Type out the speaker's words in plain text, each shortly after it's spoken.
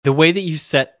The way that you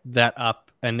set that up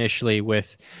initially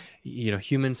with,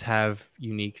 humans have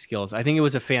unique skills. I think it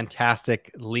was a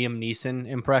fantastic Liam Neeson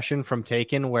impression from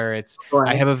Taken, where it's, I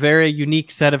Boy. have a very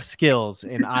unique set of skills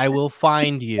and I will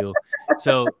find you.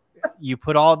 So you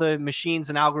put all the machines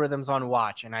and algorithms on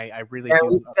watch. And I really There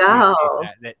we do appreciate go.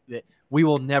 that we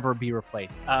will never be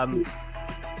replaced.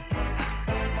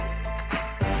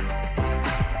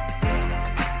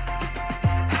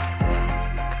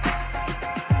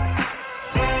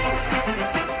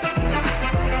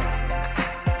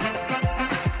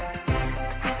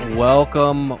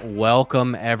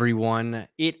 Welcome, everyone.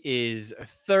 It is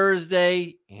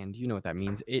Thursday, and you know what that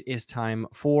means. It is time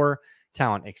for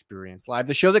Talent Experience Live,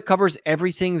 the show that covers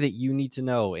everything that you need to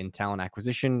know in talent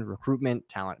acquisition, recruitment,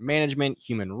 talent management,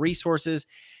 human resources,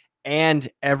 and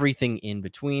everything in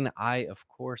between. I, of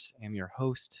course, am your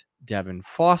host, Devin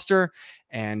Foster,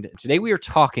 and today we are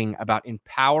talking about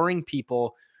empowering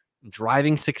people,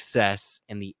 driving success,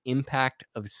 and the impact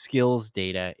of skills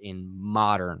data in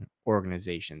modern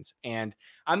organizations. And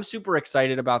I'm super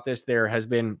excited about this. There has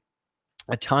been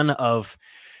a ton of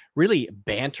really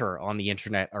banter on the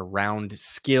internet around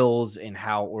skills and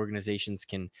how organizations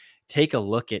can take a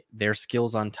look at their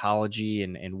skills ontology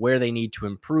and where they need to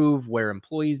improve, where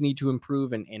employees need to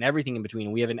improve, and everything in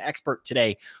between. We have an expert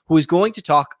today who is going to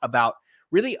talk about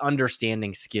really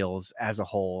understanding skills as a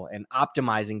whole and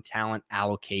optimizing talent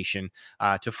allocation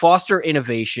to foster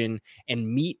innovation and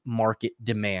meet market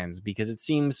demands, because it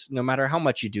seems no matter how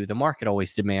much you do, the market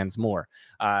always demands more.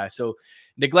 So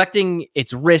neglecting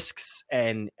its risks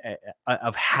and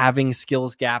of having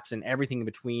skills gaps and everything in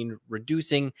between,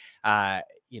 reducing,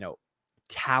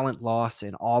 talent loss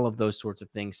and all of those sorts of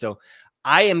things. So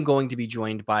I am going to be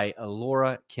joined by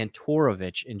Lora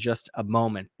Kantorovich in just a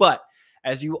moment. But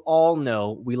as you all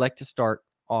know, we like to start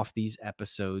off these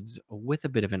episodes with a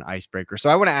bit of an icebreaker.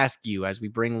 So I want to ask you, as we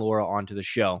bring Lora onto the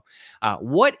show,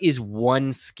 what is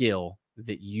one skill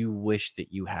that you wish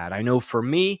that you had? I know for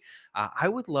me, I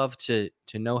would love to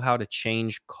know how to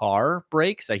change car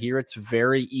brakes. I hear it's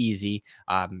very easy.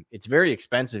 It's very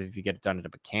expensive if you get it done at a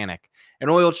mechanic. An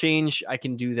oil change, I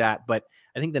can do that, but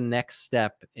I think the next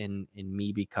step in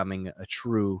me becoming a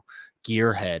true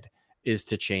gearhead is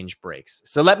to change brakes.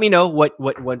 So let me know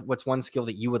what's one skill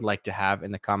that you would like to have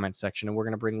in the comment section, and we're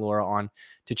going to bring Lora on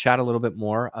to chat a little bit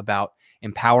more about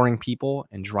empowering people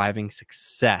and driving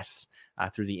success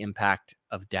through the impact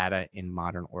of data in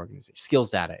modern organizations,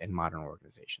 skills data in modern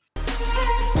organizations.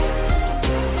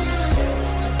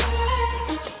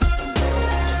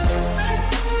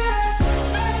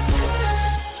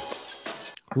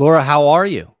 Lora, how are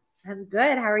you? I'm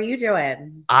good. How are you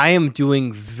doing? I am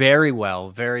doing very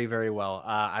well, very, very well.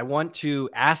 I want to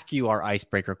ask you our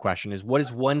icebreaker question is, what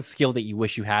is one skill that you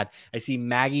wish you had? I see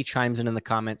Maggie chimes in the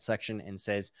comment section and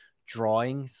says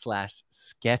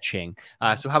drawing/sketching.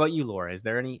 So how about you, Lora? Is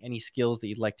there any skills that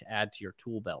you'd like to add to your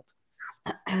tool belt?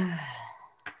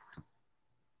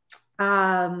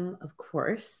 Of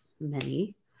course,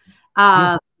 many.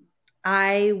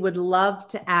 I would love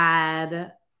to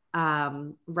add,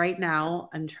 right now,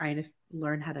 I'm trying to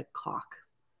learn how to caulk.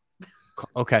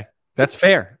 Okay. That's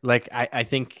fair. Like I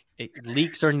think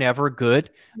leaks are never good.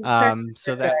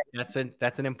 So that's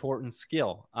an important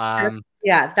skill.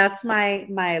 Yeah, that's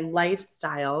my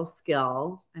lifestyle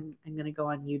skill. I'm gonna go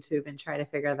on YouTube and try to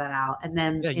figure that out. And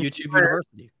then YouTube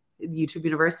University. YouTube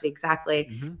University, exactly.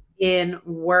 Mm-hmm. In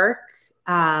work,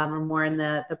 or more in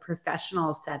the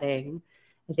professional setting,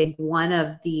 I think one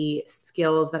of the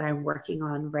skills that I'm working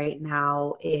on right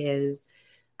now is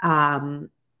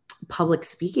public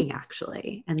speaking,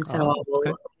 actually. And so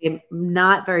I'm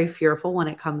not very fearful when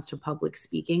it comes to public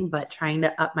speaking, but trying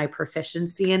to up my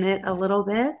proficiency in it a little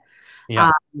bit.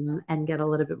 Yeah. And get a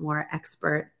little bit more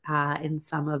expert in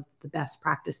some of the best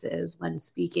practices when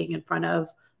speaking in front of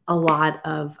a lot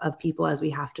of people, as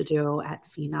we have to do at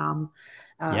Phenom.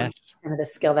 Yes. Kind of the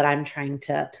skill that I'm trying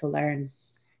to learn.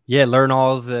 Yeah, learn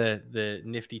all the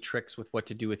nifty tricks with what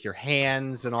to do with your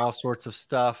hands and all sorts of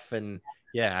stuff. And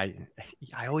yeah,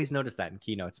 I always notice that in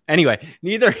keynotes. Anyway,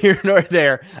 neither here nor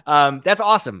there. That's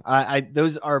awesome.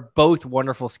 Those are both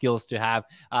wonderful skills to have.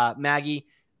 Maggie,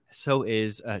 so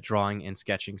is drawing and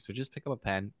sketching. So just pick up a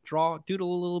pen,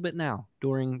 doodle a little bit now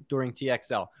during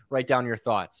TXL. Write down your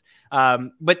thoughts.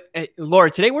 But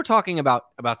Lora, today we're talking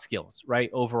about skills, right?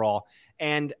 Overall,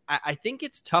 and I think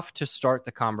it's tough to start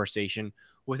the conversation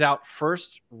without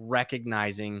first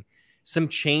recognizing some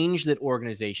change that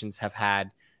organizations have had.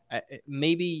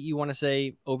 Maybe you want to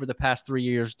say over the past 3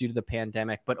 years due to the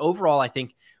pandemic, but overall, I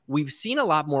think we've seen a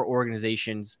lot more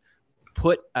organizations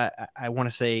put, I want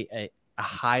to say, a a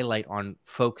highlight on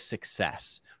folks'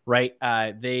 success, right?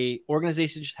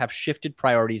 Organizations have shifted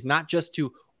priorities, not just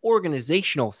to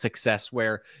organizational success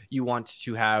where you want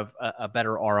to have a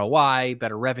better ROI,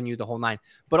 better revenue, the whole nine,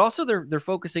 but also they're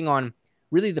focusing on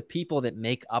really the people that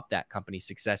make up that company's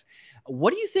success.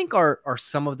 What do you think are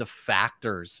some of the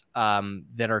factors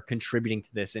that are contributing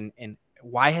to this, and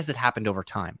why has it happened over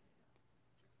time?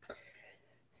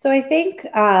 So I think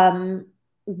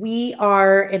we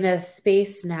are in a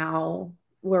space now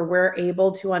where we're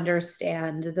able to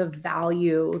understand the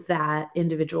value that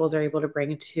individuals are able to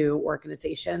bring to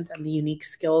organizations and the unique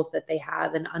skills that they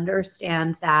have, and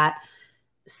understand that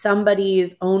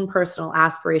somebody's own personal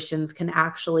aspirations can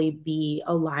actually be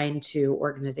aligned to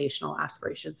organizational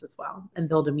aspirations as well, and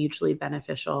build a mutually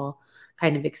beneficial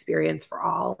kind of experience for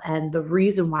all. And the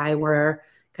reason why we're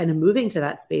kind of moving to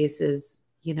that space is,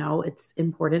 it's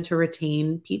important to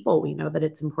retain people. We know that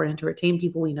it's important to retain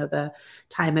people. We know the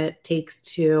time it takes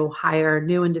to hire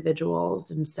new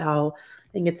individuals. And so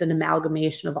I think it's an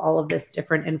amalgamation of all of this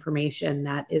different information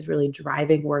that is really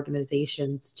driving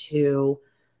organizations to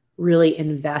really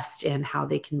invest in how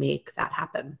they can make that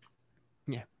happen.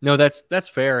 Yeah, no, that's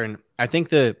fair. And I think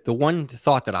the one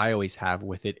thought that I always have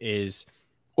with it is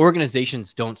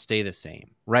organizations don't stay the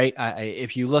same, right?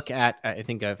 If you look at, I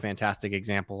think a fantastic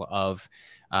example of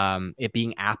it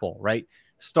being Apple, right?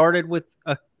 Started with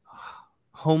a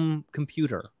home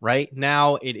computer, right?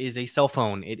 Now it is a cell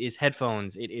phone, it is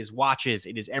headphones, it is watches,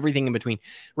 it is everything in between,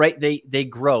 right? They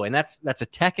grow, and that's a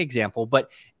tech example,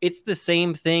 but it's the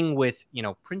same thing with,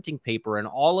 printing paper and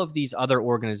all of these other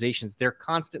organizations. They're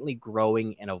constantly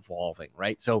growing and evolving,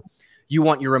 right? So you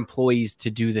want your employees to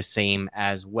do the same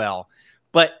as well.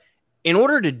 But in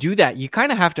order to do that, you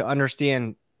kind of have to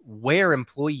understand where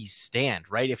employees stand,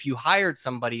 right? If you hired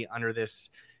somebody under this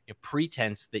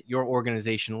pretense that your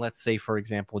organization, let's say, for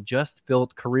example, just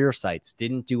built career sites,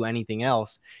 didn't do anything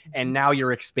else, and now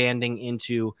you're expanding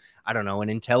into, I don't know, an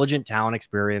intelligent talent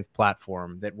experience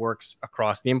platform that works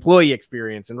across the employee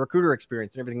experience and recruiter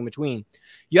experience and everything in between,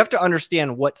 you have to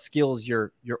understand what skills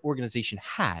your organization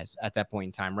has at that point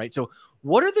in time, right? So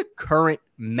what are the current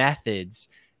methods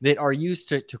that are used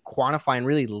to quantify and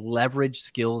really leverage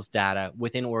skills data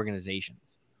within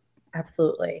organizations?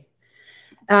 Absolutely.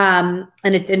 And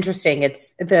it's interesting.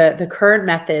 It's the current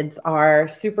methods are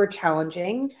super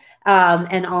challenging.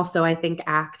 And also, I think,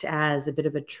 act as a bit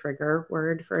of a trigger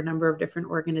word for a number of different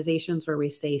organizations where we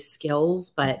say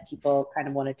skills, but people kind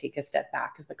of want to take a step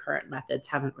back because the current methods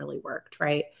haven't really worked,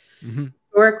 right? Mm-hmm.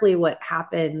 Historically, what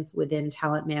happens within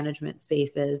talent management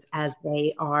spaces as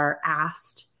they are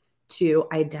asked to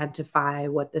identify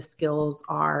what the skills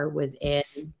are within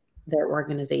their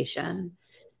organization,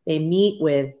 they meet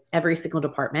with every single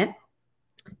department.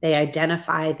 They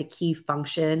identify the key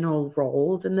functional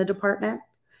roles in the department.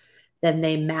 Then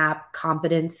they map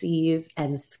competencies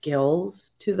and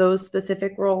skills to those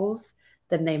specific roles.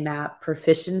 Then they map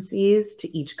proficiencies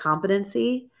to each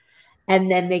competency.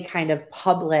 And then they kind of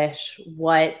publish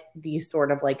what these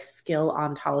sort of like skill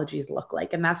ontologies look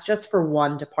like. And that's just for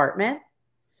one department.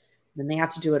 Then they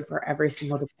have to do it for every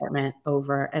single department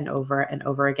over and over and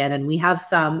over again. And we have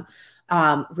some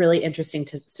really interesting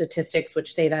statistics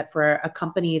which say that for a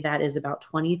company that is about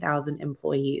 20,000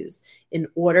 employees, in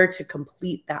order to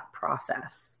complete that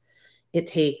process, it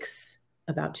takes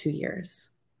about 2 years.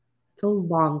 It's a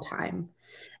long time.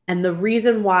 And the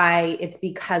reason why it's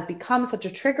become such a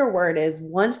trigger word is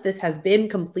once this has been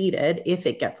completed, if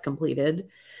it gets completed,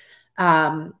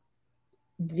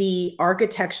 the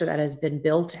architecture that has been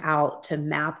built out to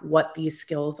map what these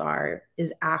skills are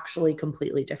is actually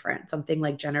completely different. Something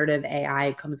like generative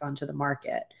AI comes onto the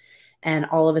market, and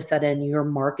all of a sudden your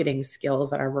marketing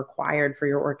skills that are required for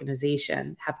your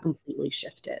organization have completely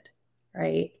shifted,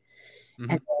 right?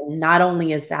 Mm-hmm. And not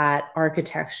only is that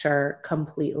architecture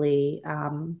completely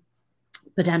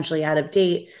potentially out of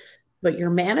date, but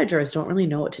your managers don't really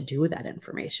know what to do with that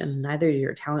information. Neither do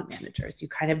your talent managers. You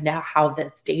kind of now have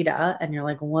this data and you're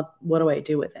like, what do I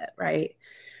do with it? Right.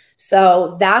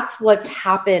 So that's what's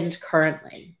happened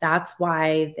currently. That's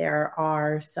why there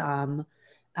are some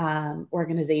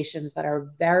organizations that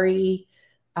are very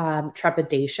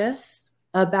trepidatious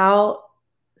about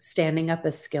standing up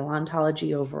a skill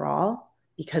ontology overall,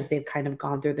 because they've kind of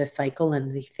gone through this cycle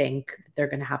and they think they're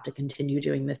going to have to continue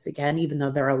doing this again, even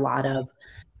though there are a lot of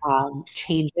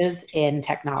changes in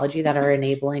technology that are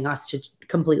enabling us to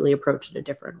completely approach it a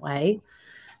different way.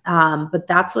 But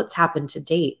that's what's happened to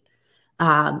date.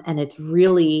 And it's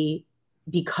really,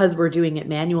 because we're doing it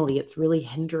manually, it's really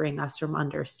hindering us from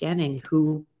understanding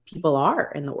who people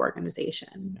are in the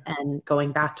organization. And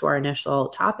going back to our initial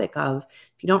topic of,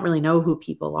 if you don't really know who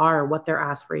people are, what their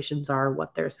aspirations are,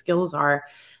 what their skills are,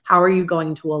 how are you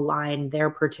going to align their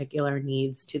particular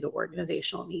needs to the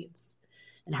organizational needs?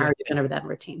 And how Yeah. are you going to then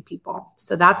retain people?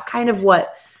 So that's kind of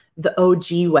what the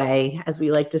OG way, as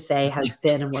we like to say, has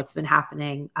been, and what's been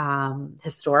happening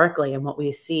historically, and what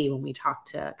we see when we talk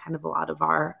to kind of a lot of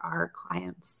our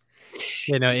clients.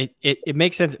 You know, it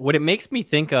makes sense. What it makes me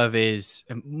think of is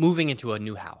moving into a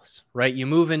new house, right? You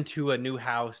move into a new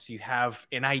house, you have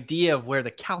an idea of where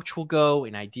the couch will go,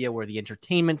 an idea where the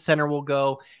entertainment center will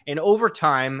go. And over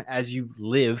time, as you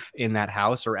live in that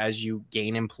house or as you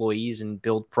gain employees and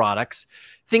build products,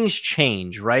 things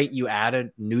change, right? You add a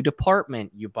new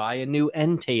department, you buy a new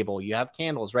end table, you have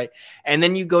candles, right? And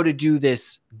then you go to do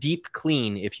this deep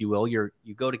clean, if you will. You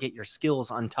go to get your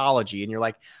skills ontology, and you're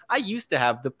like, I used to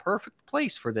have the perfect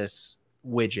place for this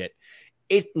widget.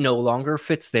 It no longer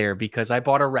fits there because I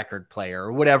bought a record player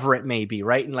or whatever it may be,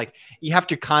 right? And like, you have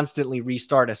to constantly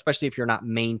restart, especially if you're not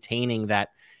maintaining that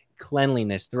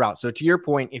cleanliness throughout. So to your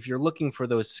point, if you're looking for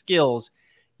those skills,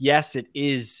 yes, it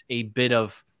is a bit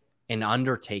of an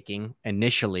undertaking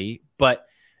initially, but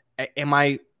am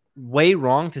I way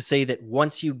wrong to say that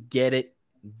once you get it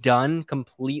done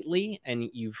completely and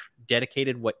you've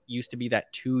dedicated what used to be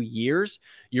that 2 years,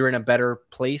 you're in a better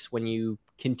place when you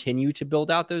continue to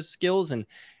build out those skills and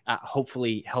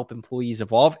hopefully help employees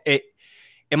evolve?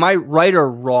 Am I right or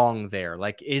wrong there?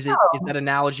 Like, is that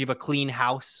analogy of a clean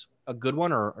house a good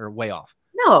one, or way off?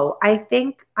 No, I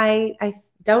think I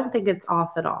don't think it's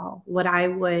off at all. What I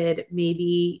would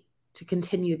maybe, to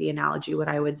continue the analogy, what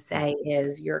I would say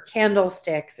is your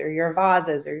candlesticks or your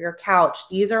vases or your couch,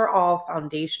 these are all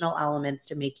foundational elements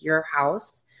to make your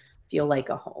house feel like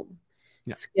a home.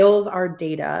 Yeah. Skills are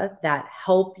data that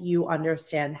help you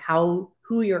understand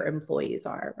who your employees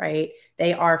are, right?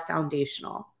 They are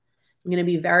foundational. I'm going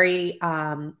to be very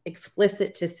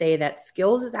explicit to say that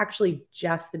skills is actually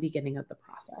just the beginning of the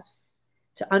process.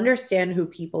 To understand who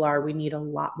people are, we need a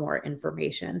lot more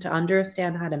information. To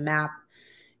understand how to map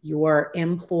your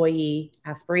employee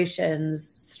aspirations,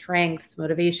 strengths,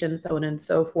 motivations, so on and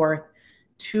so forth,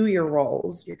 to your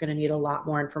roles, you're going to need a lot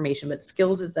more information. But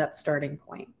skills is that starting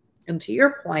point. And to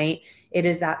your point, it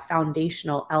is that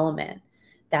foundational element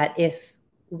that if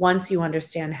once you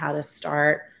understand how to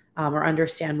start or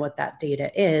understand what that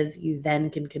data is, you then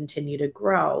can continue to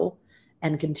grow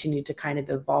and continue to kind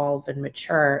of evolve and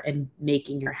mature in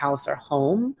making your house or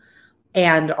home,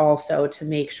 and also to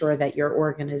make sure that your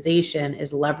organization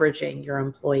is leveraging your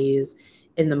employees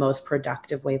in the most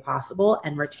productive way possible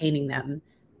and retaining them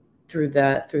through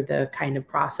the kind of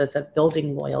process of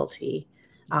building loyalty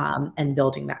and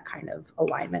building that kind of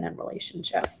alignment and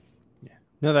relationship.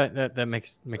 No, that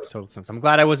makes total sense. I'm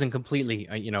glad I wasn't completely,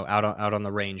 out on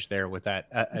the range there with that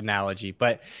analogy.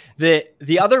 But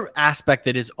the other aspect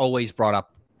that is always brought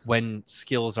up when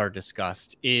skills are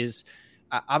discussed is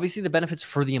obviously the benefits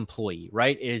for the employee,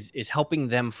 right? Is helping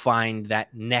them find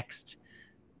that next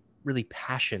really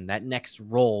passion, that next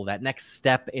role, that next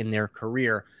step in their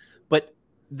career. But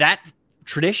that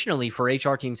traditionally for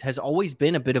HR teams has always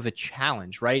been a bit of a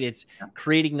challenge, right? It's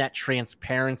creating that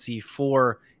transparency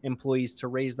for employees to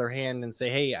raise their hand and say,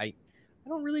 hey, I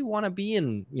don't really want to be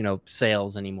in,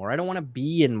 sales anymore. I don't want to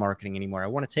be in marketing anymore. I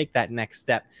want to take that next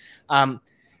step.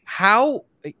 How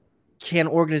can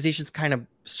organizations kind of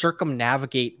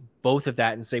circumnavigate both of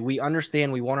that and say, we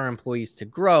understand we want our employees to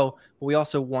grow, but we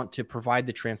also want to provide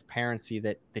the transparency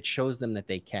that shows them that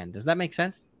they can? Does that make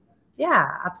sense?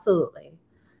 Yeah, absolutely.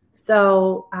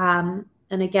 So, and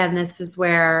again, this is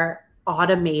where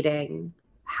automating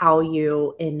how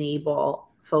you enable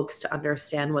folks to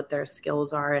understand what their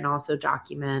skills are and also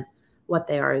document what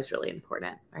they are is really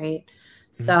important, right?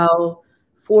 Mm-hmm. So,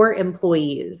 for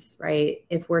employees, right,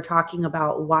 if we're talking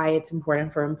about why it's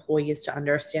important for employees to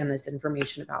understand this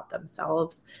information about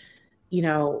themselves,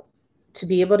 to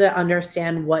be able to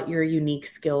understand what your unique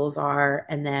skills are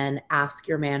and then ask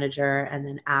your manager and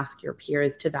then ask your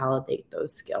peers to validate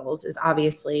those skills is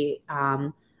obviously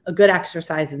a good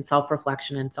exercise in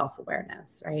self-reflection and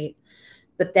self-awareness, right?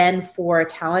 But then for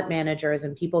talent managers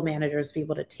and people managers to be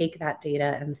able to take that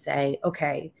data and say,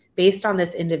 okay, based on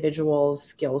this individual's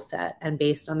skill set and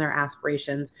based on their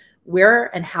aspirations,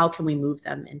 where and how can we move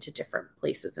them into different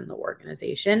places in the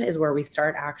organization is where we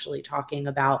start actually talking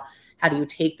about how do you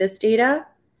take this data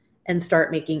and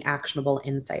start making actionable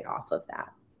insight off of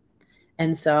that.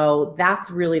 And so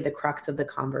that's really the crux of the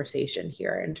conversation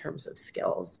here in terms of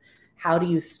skills. How do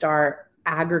you start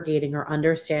aggregating or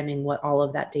understanding what all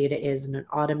of that data is in an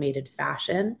automated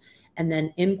fashion, and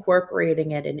then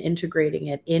incorporating it and integrating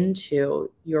it into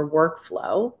your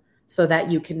workflow so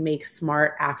that you can make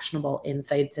smart, actionable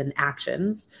insights and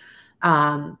actions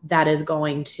that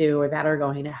are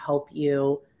going to help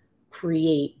you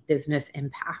create business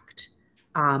impact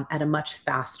at a much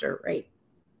faster rate.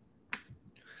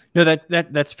 No,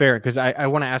 that's fair, because I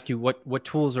want to ask you what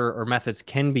tools or methods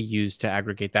can be used to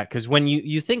aggregate that. Because when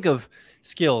you think of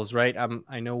skills, right?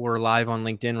 I know we're live on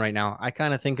LinkedIn right now. I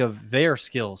kind of think of their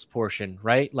skills portion,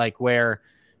 right? Like where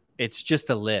it's just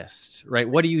a list, right?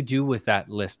 What do you do with that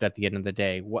list at the end of the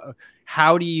day?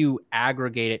 How do you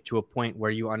aggregate it to a point where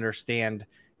you understand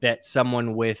that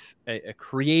someone with a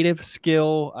creative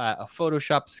skill, a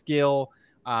Photoshop skill,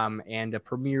 and a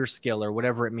Premiere skill, or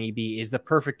whatever it may be, is the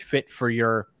perfect fit for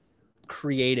your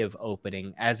creative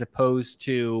opening, as opposed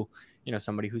to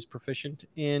somebody who's proficient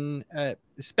in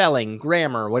spelling,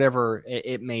 grammar, whatever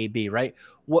it may be, right?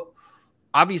 What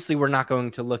Obviously we're not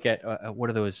going to look at what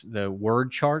are those, the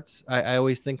word charts I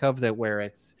always think of, that where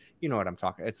it's, you know what I'm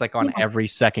talking, it's like on Yeah. every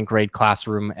second grade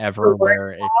classroom The ever, word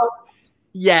where it's,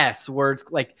 yes, words,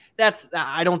 like that's,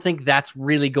 I don't think that's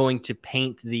really going to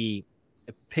paint the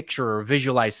picture or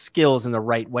visualize skills in the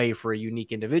right way for a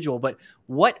unique individual. But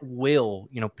what will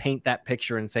paint that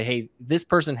picture and say, hey, this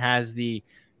person has the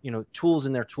tools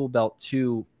in their tool belt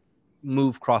to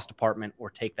move cross department or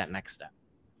take that next step?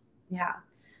 Yeah.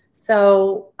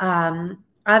 So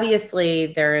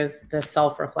obviously there's the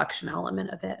self-reflection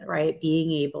element of it, right?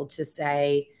 Being able to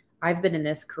say, I've been in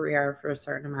this career for a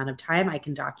certain amount of time. I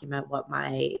can document what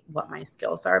my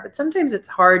skills are. But sometimes it's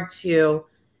hard to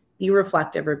be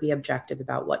reflective or be objective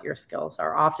about what your skills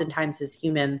are. Oftentimes as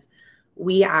humans,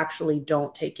 we actually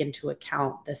don't take into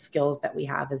account the skills that we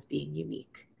have as being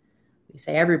unique. We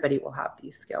say everybody will have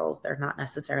these skills. They're not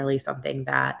necessarily something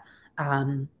that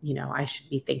I should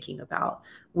be thinking about,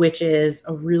 which is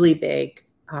a really big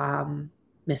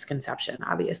misconception.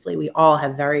 Obviously, we all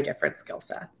have very different skill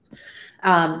sets.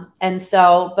 But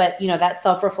that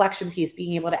self-reflection piece,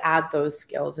 being able to add those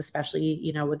skills,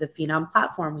 especially, with the Phenom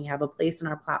platform, we have a place in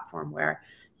our platform where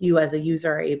you as a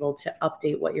user are able to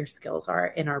update what your skills are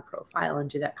in our profile and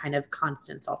do that kind of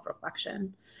constant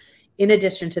self-reflection. In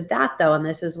addition to that, though, and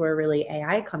this is where really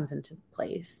AI comes into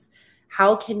place,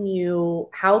 how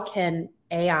can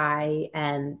AI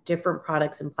and different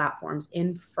products and platforms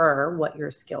infer what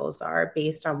your skills are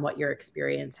based on what your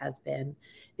experience has been,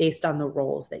 based on the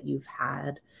roles that you've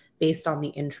had, based on the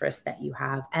interests that you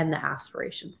have and the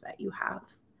aspirations that you have?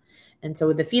 And so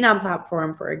with the Phenom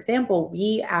platform, for example,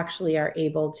 we actually are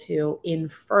able to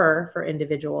infer for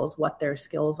individuals what their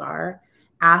skills are,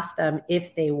 ask them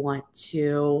if they want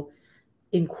to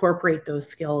incorporate those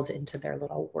skills into their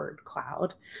little word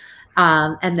cloud,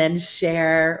 and then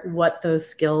share what those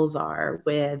skills are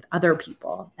with other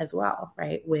people as well,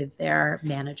 right? With their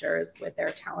managers, with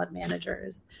their talent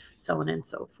managers, so on and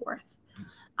so forth.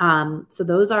 So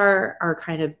those are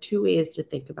kind of two ways to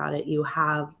think about it. You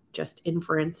have just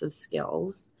inference of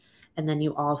skills, and then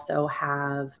you also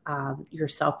have your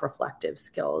self-reflective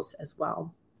skills as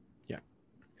well. Yeah.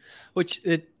 Which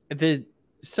the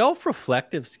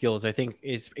self-reflective skills, I think,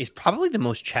 is probably the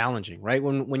most challenging, right?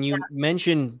 When you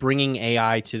mention bringing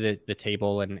AI to the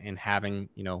table and having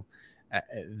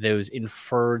those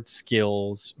inferred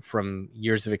skills from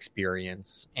years of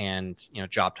experience and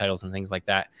job titles and things like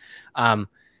that,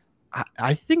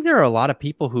 I think there are a lot of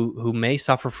people who may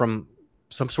suffer from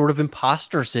some sort of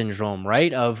imposter syndrome,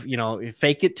 right? Of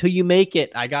fake it till you make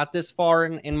it. I got this far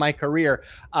in my career.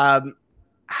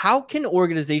 How can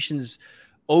organizations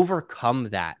overcome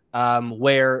that,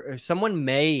 where someone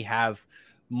may have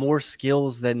more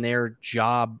skills than their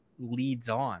job leads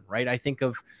on, right? I think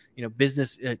of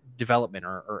business development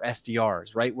or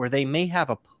SDRs, right, where they may have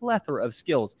a plethora of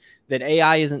skills that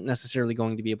AI isn't necessarily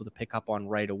going to be able to pick up on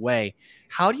right away.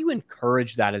 How do you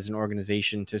encourage that as an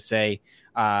organization to say,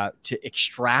 to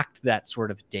extract that sort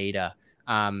of data,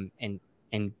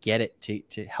 and get it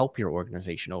to help your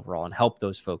organization overall and help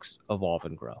those folks evolve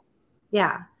and grow?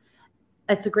 Yeah,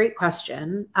 it's a great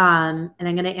question. And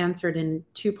I'm going to answer it in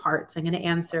two parts. I'm going to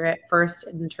answer it first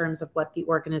in terms of what the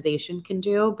organization can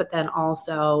do, but then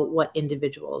also what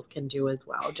individuals can do as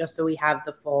well, just so we have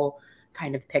the full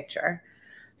kind of picture.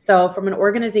 So from an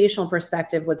organizational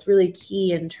perspective, what's really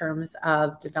key in terms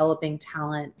of developing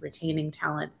talent, retaining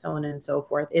talent, so on and so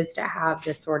forth, is to have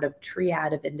this sort of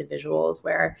triad of individuals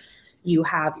where you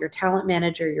have your talent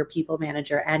manager, your people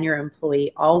manager, and your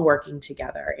employee all working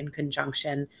together in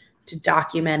conjunction to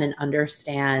document and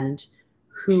understand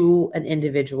who an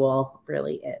individual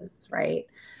really is, right?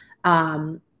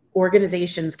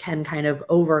 Organizations can kind of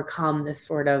overcome this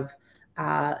sort of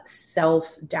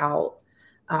self-doubt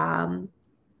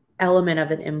element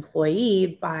of an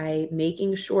employee by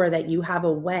making sure that you have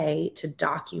a way to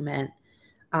document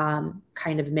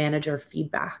kind of manager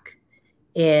feedback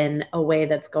in a way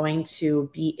that's going to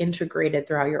be integrated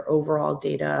throughout your overall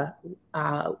data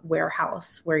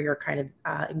warehouse, where you're kind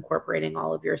of incorporating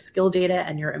all of your skill data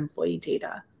and your employee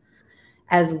data,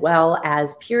 as well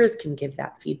as peers can give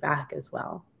that feedback as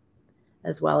well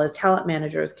as talent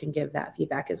managers can give that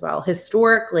feedback as well.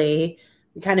 Historically,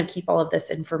 we kind of keep all of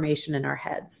this information in our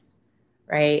heads,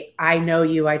 right? I know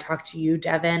you, I talk to you,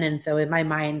 Devin. And so in my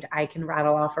mind, I can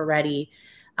rattle off already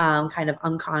kind of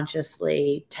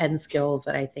unconsciously 10 skills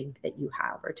that I think that you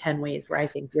have, or 10 ways where I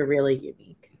think you're really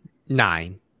unique.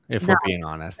 9, if we're being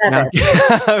honest. 7.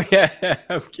 No, yeah,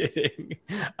 I'm kidding.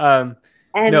 No,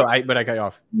 but I got you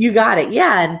off. You got it.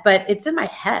 Yeah. But it's in my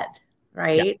head,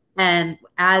 right? Yeah. And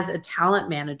as a talent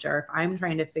manager, if I'm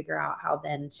trying to figure out how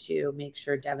then to make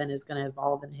sure Devin is going to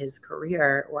evolve in his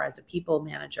career, or as a people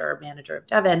manager or manager of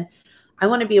Devin, I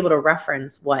want to be able to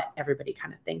reference what everybody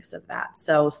kind of thinks of that.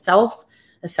 So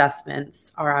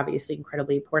self-assessments are obviously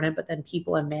incredibly important, but then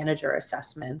people and manager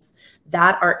assessments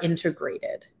that are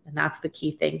integrated. And that's the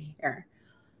key thing here.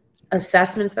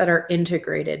 Assessments that are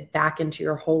integrated back into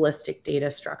your holistic data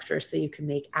structure so you can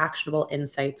make actionable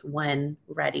insights when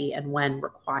ready and when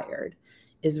required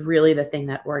is really the thing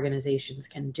that organizations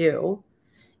can do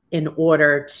in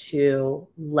order to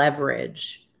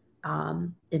leverage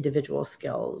individual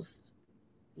skills,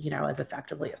 as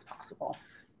effectively as possible.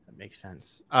 That makes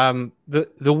sense.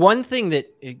 The one thing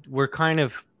that we're kind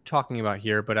of talking about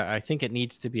here, but I think it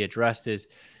needs to be addressed, is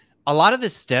a lot of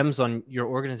this stems on your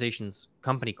organization's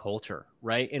company culture,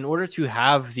 right? In order to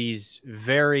have these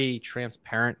very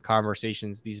transparent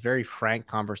conversations, these very frank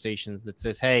conversations that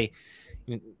says, hey,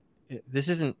 this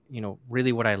isn't,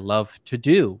 really what I love to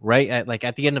do, right?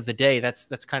 At the end of the day, that's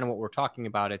kind of what we're talking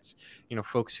about. It's,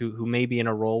 folks who may be in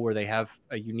a role where they have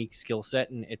a unique skill set,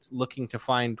 and it's looking to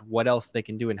find what else they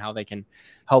can do and how they can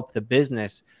help the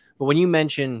business. But when you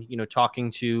mention,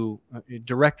 talking to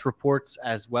direct reports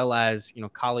as well as,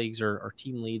 colleagues or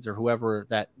team leads or whoever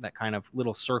that kind of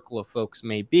little circle of folks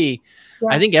may be, yeah.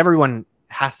 I think everyone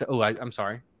has to. Oh, I'm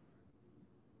sorry.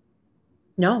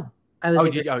 No, I was.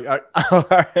 All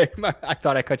right. I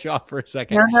thought I cut you off for a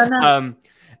second. No.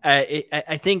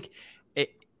 I think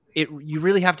you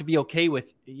really have to be okay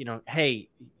with, hey,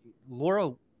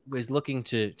 Lora was looking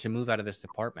to move out of this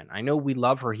department. I know we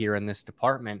love her here in this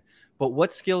department, but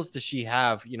what skills does she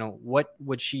have? What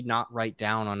would she not write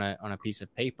down on a piece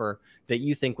of paper that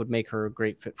you think would make her a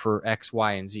great fit for X,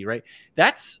 Y, and Z, right?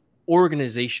 That's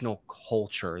organizational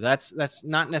culture. That's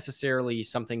not necessarily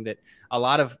something that a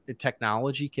lot of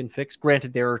technology can fix.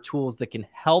 Granted, there are tools that can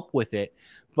help with it,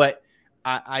 but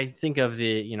I think of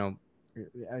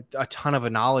a ton of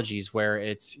analogies where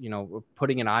it's,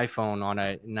 putting an iPhone on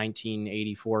a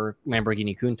 1984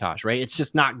 Lamborghini Countach, right? It's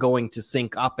just not going to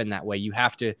sync up in that way. You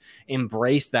have to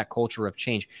embrace that culture of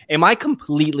change. Am I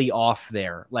completely off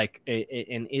there?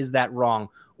 And is that wrong?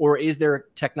 Or is there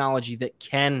technology that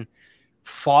can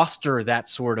foster that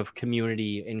sort of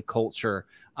community and culture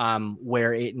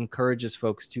where it encourages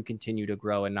folks to continue to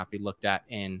grow and not be looked at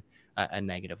in a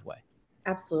negative way?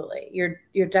 Absolutely.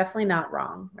 You're definitely not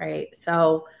wrong, right?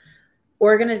 So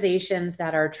organizations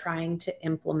that are trying to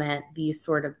implement these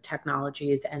sort of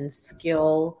technologies and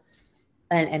skill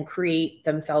and create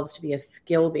themselves to be a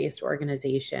skill-based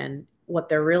organization, what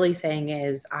they're really saying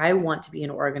is, I want to be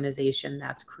an organization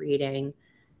that's creating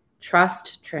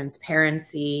trust,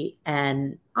 transparency,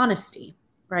 and honesty,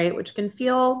 right? Which can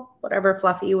feel whatever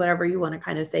fluffy, whatever you want to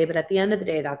kind of say. But at the end of the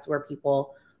day, that's where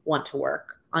people want to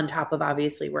work, on top of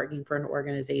obviously working for an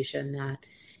organization that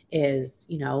is,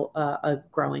 a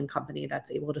growing company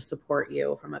that's able to support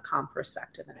you from a comp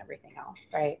perspective and everything else,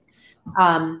 right?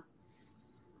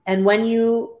 And when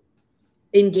you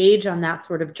engage on that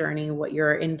sort of journey, what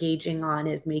you're engaging on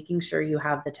is making sure you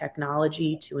have the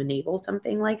technology to enable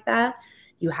something like that.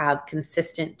 You have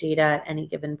consistent data at any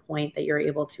given point that you're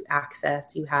able to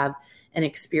access. You have an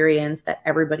experience that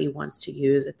everybody wants to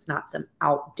use. It's not some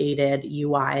outdated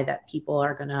UI that people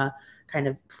are going to kind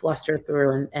of fluster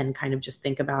through and kind of just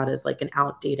think about as like an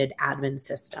outdated admin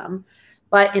system.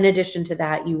 But in addition to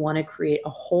that, you want to create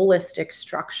a holistic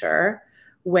structure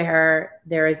where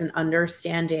there is an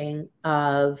understanding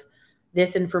of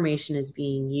this information is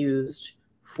being used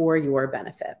for your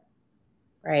benefit,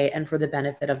 right? And for the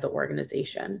benefit of the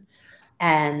organization.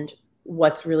 And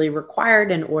what's really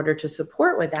required in order to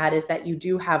support with that is that you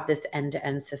do have this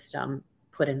end-to-end system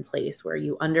put in place where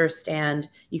you understand,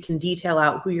 you can detail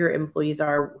out who your employees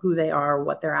are, who they are,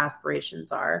 what their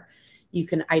aspirations are. You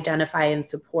can identify and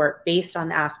support based on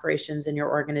the aspirations in your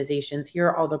organizations. Here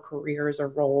are all the careers or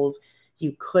roles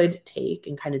you could take,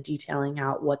 and kind of detailing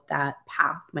out what that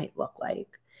path might look like.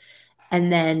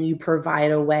 And then you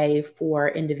provide a way for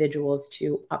individuals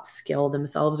to upskill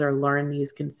themselves or learn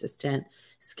these consistent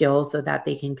skills so that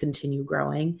they can continue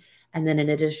growing. And then in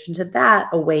addition to that,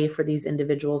 a way for these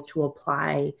individuals to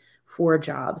apply for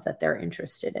jobs that they're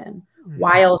interested in,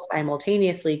 while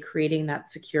simultaneously creating that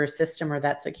secure system or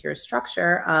that secure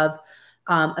structure of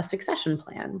a succession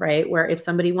plan, right? Where if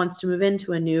somebody wants to move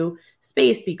into a new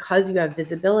space, because you have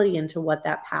visibility into what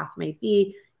that path may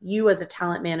be, you as a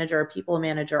talent manager or people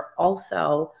manager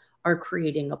also are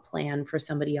creating a plan for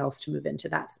somebody else to move into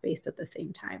that space at the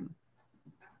same time.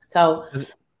 So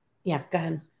yeah, go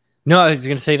ahead. No, I was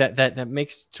going to say that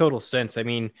makes total sense. I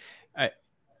mean,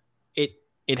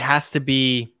 it has to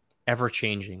be ever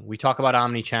changing. We talk about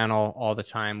omni-channel all the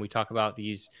time. We talk about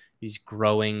these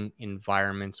growing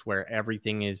environments where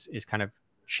everything is kind of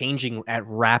changing at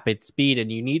rapid speed,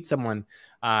 and you need someone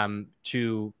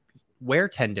to wear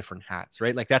 10 different hats,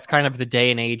 right? Like that's kind of the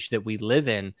day and age that we live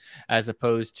in, as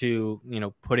opposed to,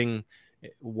 putting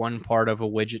one part of a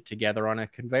widget together on a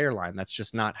conveyor line. That's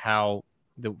just not how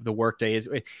the workday is.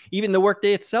 Even the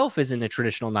workday itself isn't a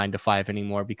traditional 9 to 5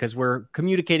 anymore, because we're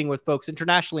communicating with folks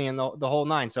internationally and the whole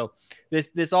nine. So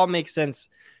this all makes sense.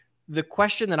 The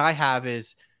question that I have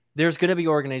is, there's going to be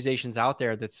organizations out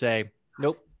there that say,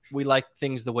 nope, we like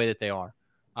things the way that they are.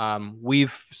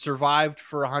 We've survived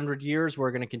for 100 years.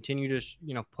 We're going to continue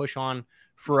to, push on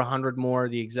for 100 more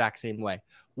the exact same way.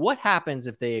 What happens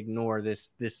if they ignore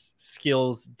this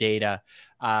skills data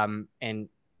and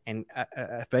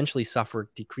eventually suffer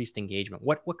decreased engagement?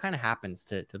 What kind of happens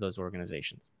to those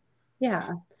organizations?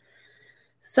 Yeah.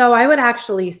 So I would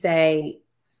actually say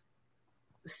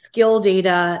skill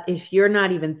data, if you're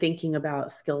not even thinking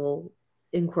about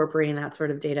incorporating that sort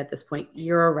of data at this point,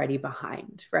 you're already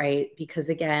behind, right? Because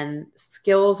again,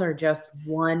 skills are just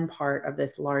one part of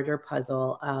this larger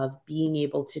puzzle of being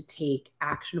able to take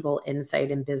actionable insight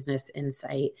and business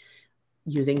insight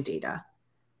using data,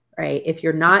 right? If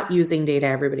you're not using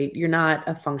data, you're not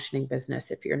a functioning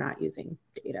business if you're not using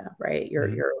data, right?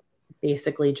 You're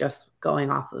basically just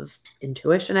going off of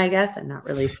intuition, I guess. I'm not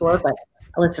really sure, but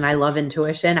listen, I love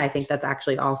intuition. I think that's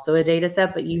actually also a data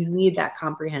set, but you need that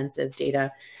comprehensive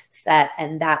data set,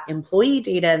 and that employee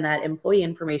data and that employee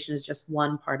information is just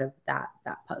one part of that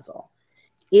puzzle.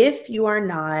 If you are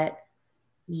not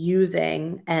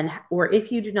using or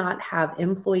if you do not have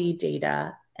employee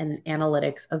data and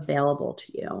analytics available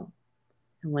to you,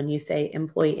 and when you say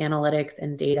employee analytics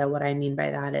and data, what I mean by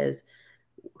that is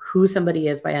who somebody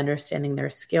is by understanding their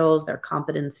skills, their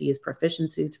competencies,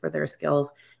 proficiencies for their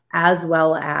skills, as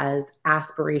well as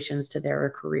aspirations to their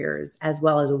careers, as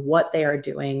well as what they are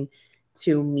doing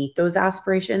to meet those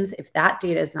aspirations. If that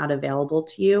data is not available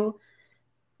to you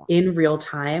in real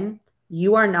time,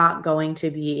 you are not going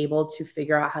to be able to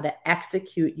figure out how to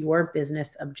execute your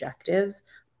business objectives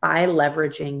by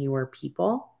leveraging your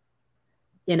people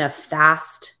in a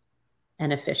fast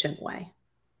and efficient way.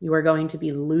 You are going to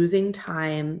be losing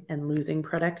time and losing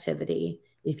productivity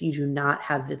if you do not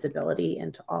have visibility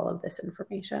into all of this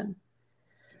information.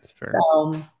 That's fair.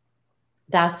 So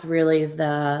that's really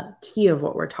the key of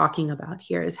what we're talking about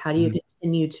here, is how do you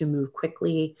continue to move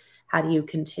quickly? How do you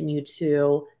continue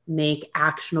to make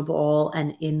actionable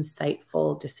and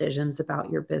insightful decisions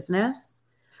about your business?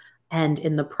 And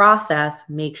in the process,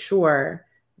 make sure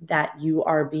that you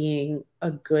are being a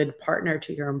good partner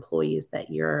to your employees that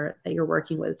you're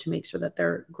working with, to make sure that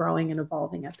they're growing and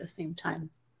evolving at the same time.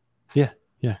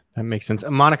 Yeah, that makes sense.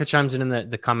 Monica chimes in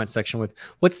the comment section with,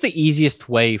 what's the easiest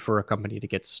way for a company to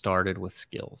get started with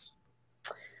skills?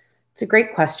 It's a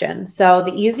great question. So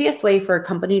the easiest way for a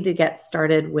company to get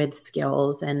started with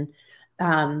skills, and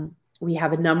we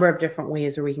have a number of different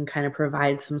ways where we can kind of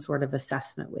provide some sort of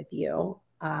assessment with you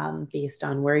based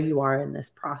on where you are in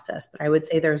this process. But I would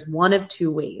say there's one of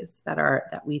two ways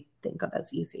that we think of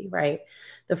as easy, right?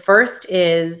 The first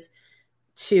is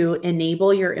to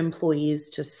enable your employees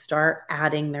to start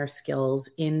adding their skills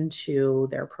into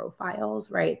their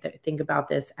profiles, right? Think about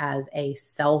this as a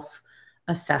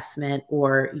self-assessment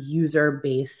or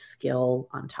user-based skill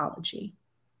ontology.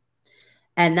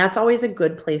 And that's always a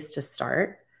good place to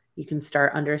start. You can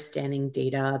start understanding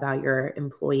data about your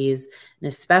employees, and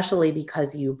especially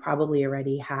because you probably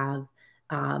already have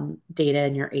data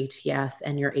in your ATS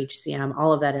and your HCM,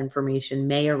 all of that information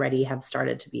may already have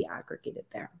started to be aggregated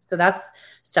there. So that's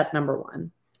step number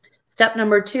one. Step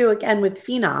number two, again, with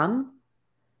Phenom,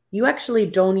 you actually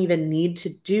don't even need to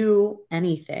do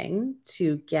anything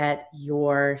to get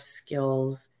your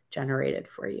skills generated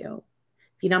for you.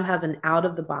 Phenom has an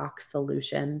out-of-the-box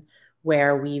solution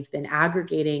where we've been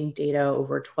aggregating data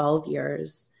over 12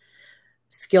 years,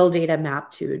 skill data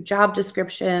mapped to job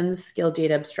descriptions, skill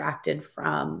data abstracted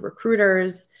from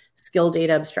recruiters, skill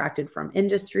data abstracted from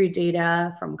industry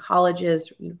data, from colleges,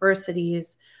 from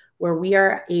universities, where we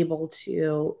are able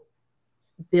to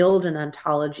build an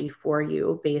ontology for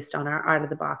you based on our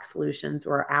out-of-the-box solutions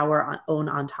or our own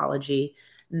ontology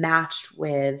matched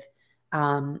with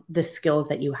the skills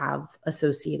that you have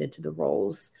associated to the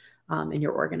roles in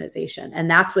your organization. And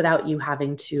that's without you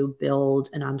having to build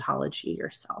an ontology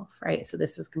yourself, right? So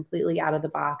this is completely out of the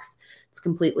box. It's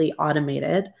completely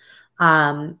automated.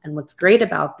 And what's great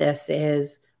about this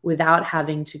is without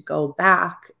having to go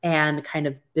back and kind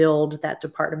of build that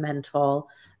departmental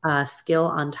skill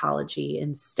ontology,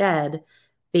 instead,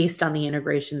 based on the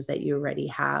integrations that you already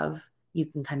have, you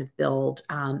can kind of build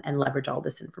and leverage all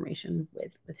this information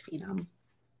with Phenom.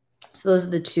 So those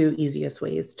are the two easiest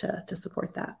ways to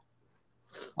support that.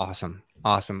 Awesome.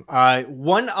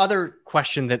 One other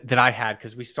question that I had,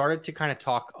 because we started to kind of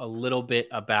talk a little bit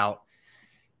about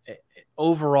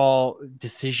overall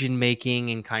decision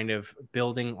making and kind of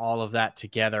building all of that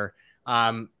together.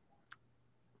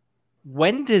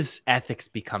 When does ethics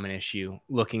become an issue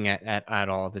looking at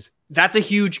all of this? That's a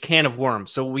huge can of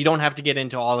worms, so we don't have to get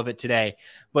into all of it today.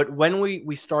 But when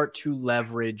we start to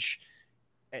leverage,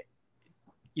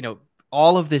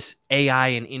 all of this AI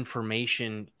and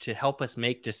information to help us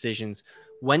make decisions,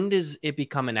 when does it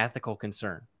become an ethical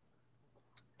concern?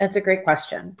 That's a great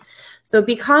question. So it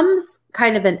becomes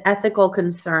kind of an ethical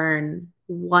concern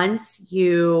once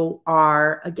you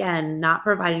are, again, not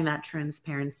providing that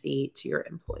transparency to your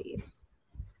employees.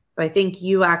 So I think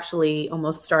you actually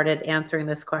almost started answering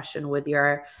this question with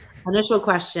your initial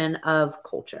question of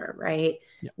culture, right?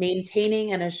 Yep.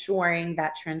 Maintaining and assuring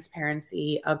that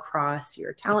transparency across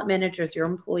your talent managers, your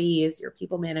employees, your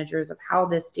people managers of how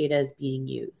this data is being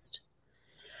used.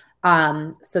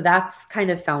 So that's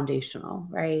kind of foundational,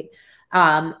 right?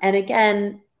 And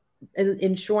again,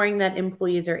 ensuring that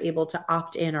employees are able to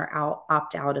opt in or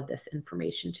opt out of this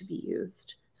information to be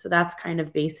used. So that's kind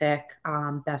of basic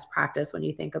best practice when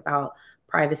you think about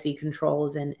privacy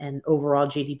controls and overall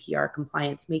GDPR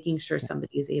compliance, making sure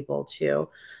somebody is able to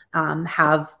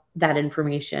have that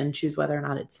information, choose whether or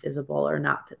not it's visible or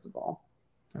not visible.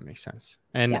 That makes sense.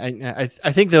 And yeah.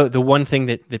 I think the one thing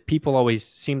that people always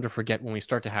seem to forget when we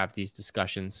start to have these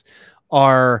discussions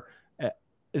are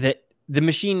that the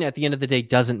machine at the end of the day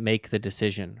doesn't make the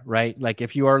decision, right? Like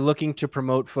if you are looking to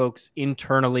promote folks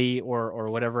internally or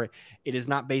whatever, it is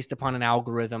not based upon an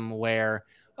algorithm where,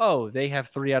 oh, they have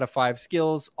 3 out of 5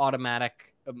 skills,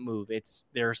 automatic move.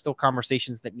 There are still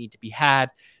conversations that need to be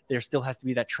had. There still has to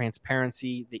be that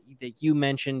transparency that you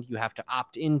mentioned. You have to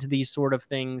opt into these sort of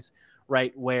things,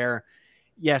 right? Where,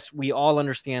 yes, we all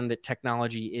understand that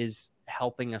technology is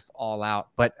helping us all out,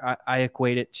 but I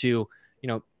equate it to,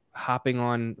 hopping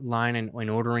online and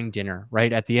ordering dinner,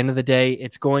 right? At the end of the day,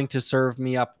 it's going to serve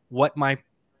me up what my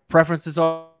preferences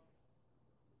are,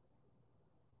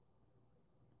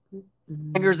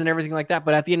 and everything like that.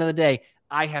 But at the end of the day,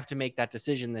 I have to make that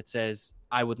decision that says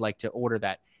I would like to order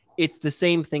that. It's the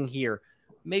same thing here.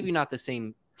 Maybe not the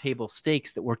same table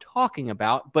stakes that we're talking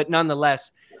about, but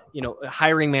nonetheless,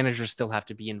 hiring managers still have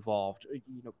to be involved.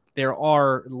 There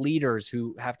are leaders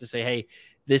who have to say, hey,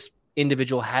 this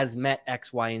individual has met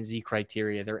X, Y, and Z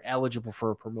criteria. They're eligible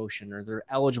for a promotion or they're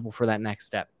eligible for that next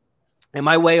step. Am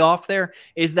I way off there?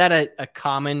 Is that a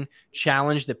common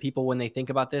challenge that people, when they think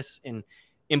about this and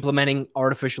implementing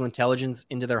artificial intelligence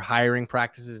into their hiring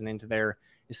practices and into their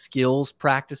skills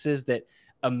practices, that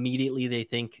immediately they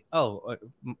think, oh,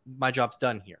 my job's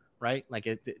done here, right? Like,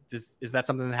 is that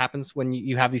something that happens when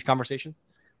you have these conversations?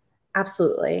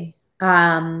 Absolutely.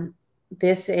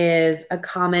 This is a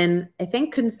common, I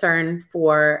think, concern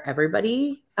for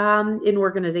everybody in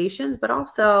organizations, but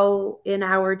also in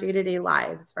our day-to-day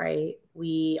lives, right?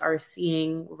 We are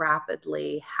seeing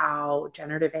rapidly how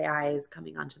generative AI is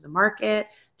coming onto the market,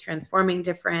 transforming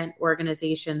different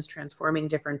organizations, transforming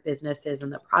different businesses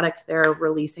and the products they're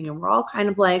releasing. And we're all kind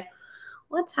of like,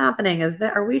 what's happening?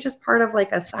 Are we just part of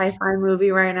like a sci-fi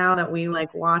movie right now that we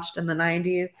like watched in the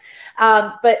 90s?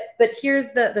 But here's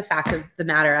the fact of the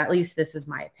matter, at least this is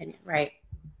my opinion, right?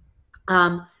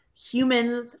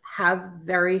 Humans have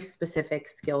very specific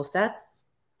skill sets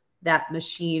that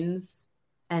machines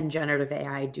and generative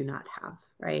AI do not have,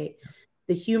 right?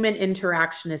 The human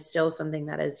interaction is still something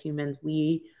that as humans,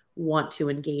 we want to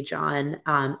engage on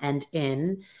and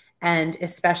in. And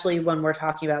especially when we're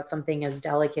talking about something as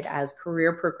delicate as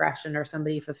career progression or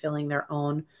somebody fulfilling their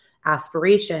own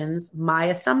aspirations, my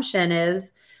assumption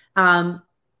is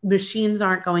machines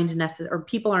aren't going to necessarily, or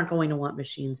people aren't going to want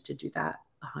machines to do that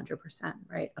 100%,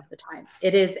 right, of the time.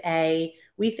 It is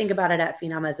we think about it at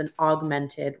Phenom as an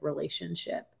augmented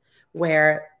relationship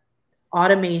where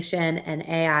automation and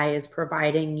AI is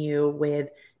providing you with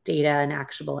data and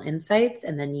actionable insights.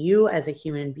 And then you as a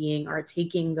human being are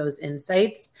taking those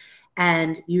insights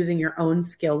and using your own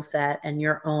skill set and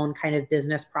your own kind of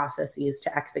business processes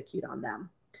to execute on them.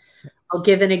 I'll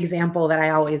give an example that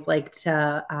I always like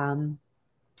to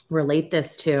relate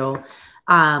this to,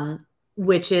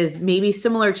 which is maybe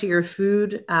similar to your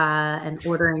food and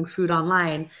ordering food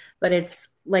online, but it's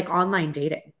like online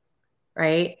dating,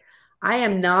 right? I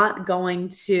am not going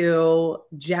to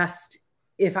just,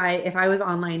 if I was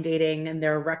online dating and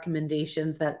there are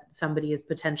recommendations that somebody is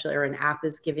potentially, or an app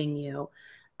is giving you,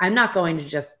 I'm not going to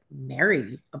just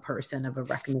marry a person of a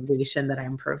recommendation that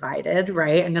I'm provided,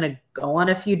 right? I'm going to go on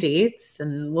a few dates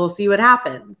and we'll see what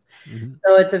happens. Mm-hmm.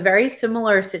 So it's a very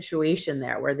similar situation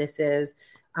there where this is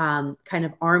kind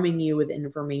of arming you with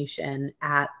information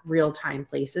at real-time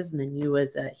places. And then you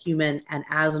as a human and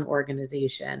as an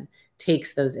organization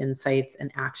takes those insights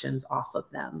and actions off of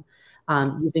them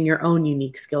using your own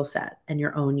unique skill set and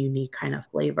your own unique kind of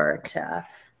flavor to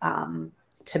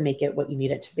make it what you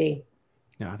need it to be.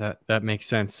 Yeah, that makes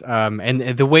sense. And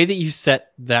the way that you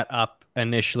set that up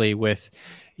initially with,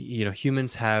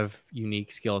 humans have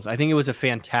unique skills. I think it was a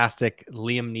fantastic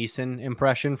Liam Neeson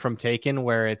impression from Taken,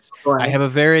 where it's, I have a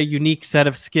very unique set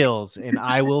of skills and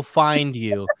I will find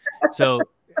you. So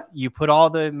you put all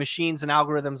the machines and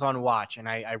algorithms on watch. And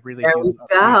I really do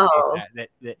appreciate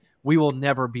that we will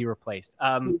never be replaced.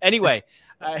 Anyway,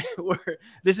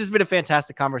 this has been a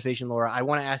fantastic conversation, Lora. I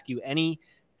want to ask you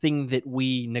anything that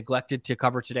we neglected to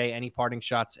cover today, any parting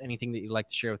shots, anything that you'd like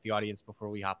to share with the audience before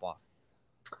we hop off?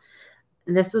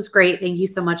 This was great. Thank you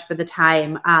so much for the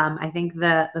time. I think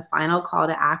the final call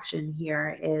to action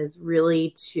here is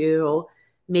really to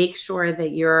make sure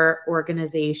that your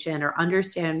organization, or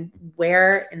understand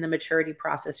where in the maturity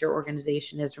process your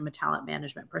organization is from a talent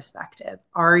management perspective.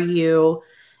 Are you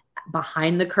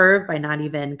behind the curve by not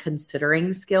even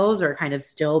considering skills, or kind of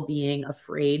still being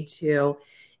afraid to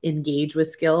engage with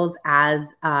skills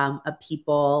as a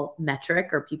people metric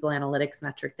or people analytics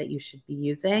metric that you should be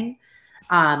using?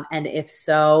 And if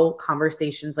so,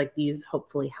 conversations like these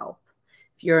hopefully help.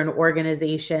 If you're an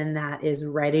organization that is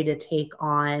ready to take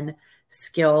on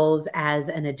skills as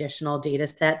an additional data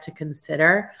set to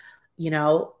consider,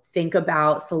 think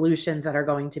about solutions that are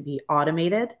going to be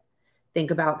automated.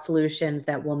 Think about solutions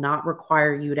that will not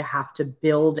require you to have to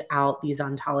build out these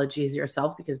ontologies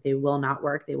yourself, because they will not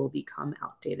work. They will become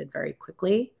outdated very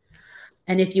quickly.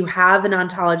 And if you have an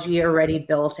ontology already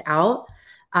built out,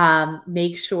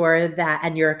 make sure that,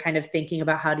 and you're kind of thinking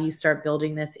about how do you start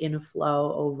building this in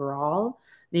flow overall,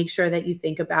 make sure that you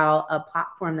think about a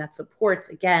platform that supports,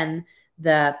 again,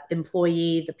 the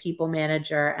employee, the people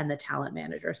manager, and the talent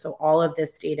manager. So all of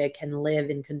this data can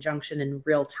live in conjunction in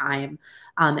real time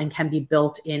and can be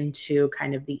built into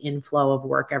kind of the inflow of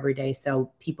work every day.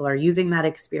 So people are using that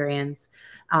experience,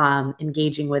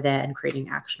 engaging with it, and creating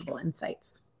actionable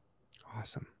insights.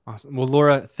 Awesome. Well,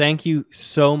 Lora, thank you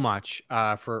so much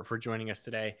for joining us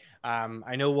today.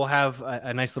 I know we'll have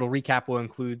a nice little recap. We'll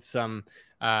include some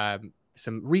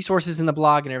resources in the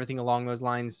blog and everything along those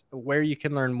lines where you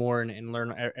can learn more and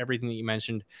learn everything that you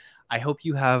mentioned. I hope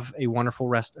you have a wonderful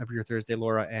rest of your Thursday,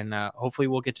 Lora, and hopefully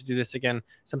we'll get to do this again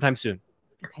sometime soon.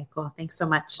 Okay, cool. Thanks so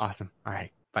much. Awesome. All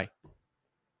right. Bye.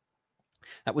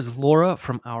 That was Lora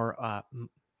from our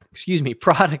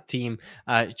product team,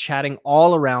 chatting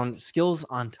all around skills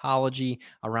ontology,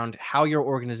 around how your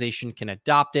organization can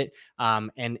adopt it,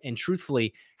 and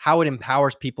truthfully, how it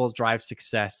empowers people, drive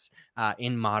success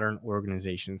in modern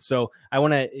organizations. So I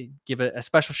want to give a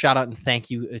special shout out and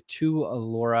thank you to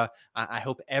Lora. I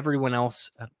hope everyone else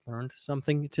learned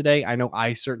something today. I know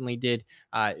I certainly did.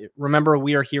 Remember,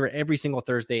 we are here every single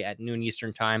Thursday at noon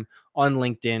Eastern time on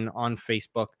LinkedIn, on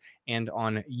Facebook, and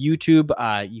on YouTube.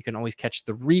 You can always catch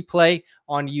the replay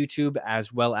on YouTube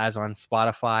as well as on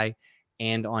Spotify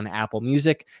and on Apple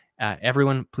Music.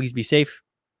 Everyone, please be safe,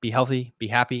 be healthy, be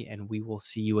happy, and we will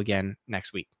see you again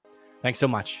next week. Thanks so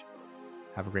much.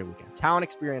 Have a great weekend. Talent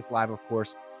Experience Live, of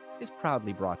course, is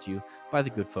proudly brought to you by the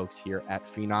good folks here at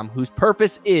Phenom, whose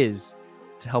purpose is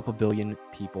to help 1 billion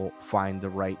people find the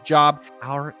right job.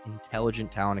 Our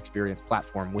intelligent talent experience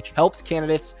platform, which helps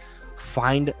candidates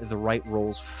find the right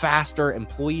roles faster,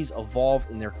 employees evolve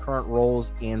in their current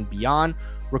roles and beyond,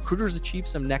 recruiters achieve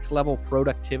some next level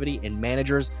productivity, and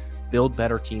managers build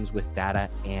better teams with data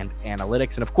and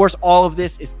analytics. And of course, all of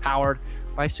this is powered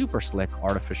by super slick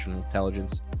artificial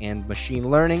intelligence and machine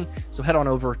learning. So head on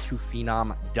over to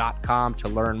phenom.com to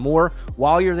learn more.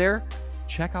 While you're there,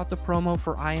 check out the promo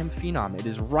for I Am Phenom. It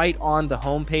is right on the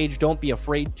homepage. Don't be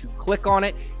afraid to click on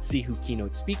it, see who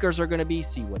keynote speakers are going to be,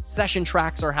 see what session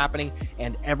tracks are happening,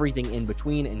 and everything in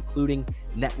between, including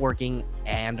networking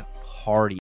and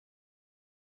party.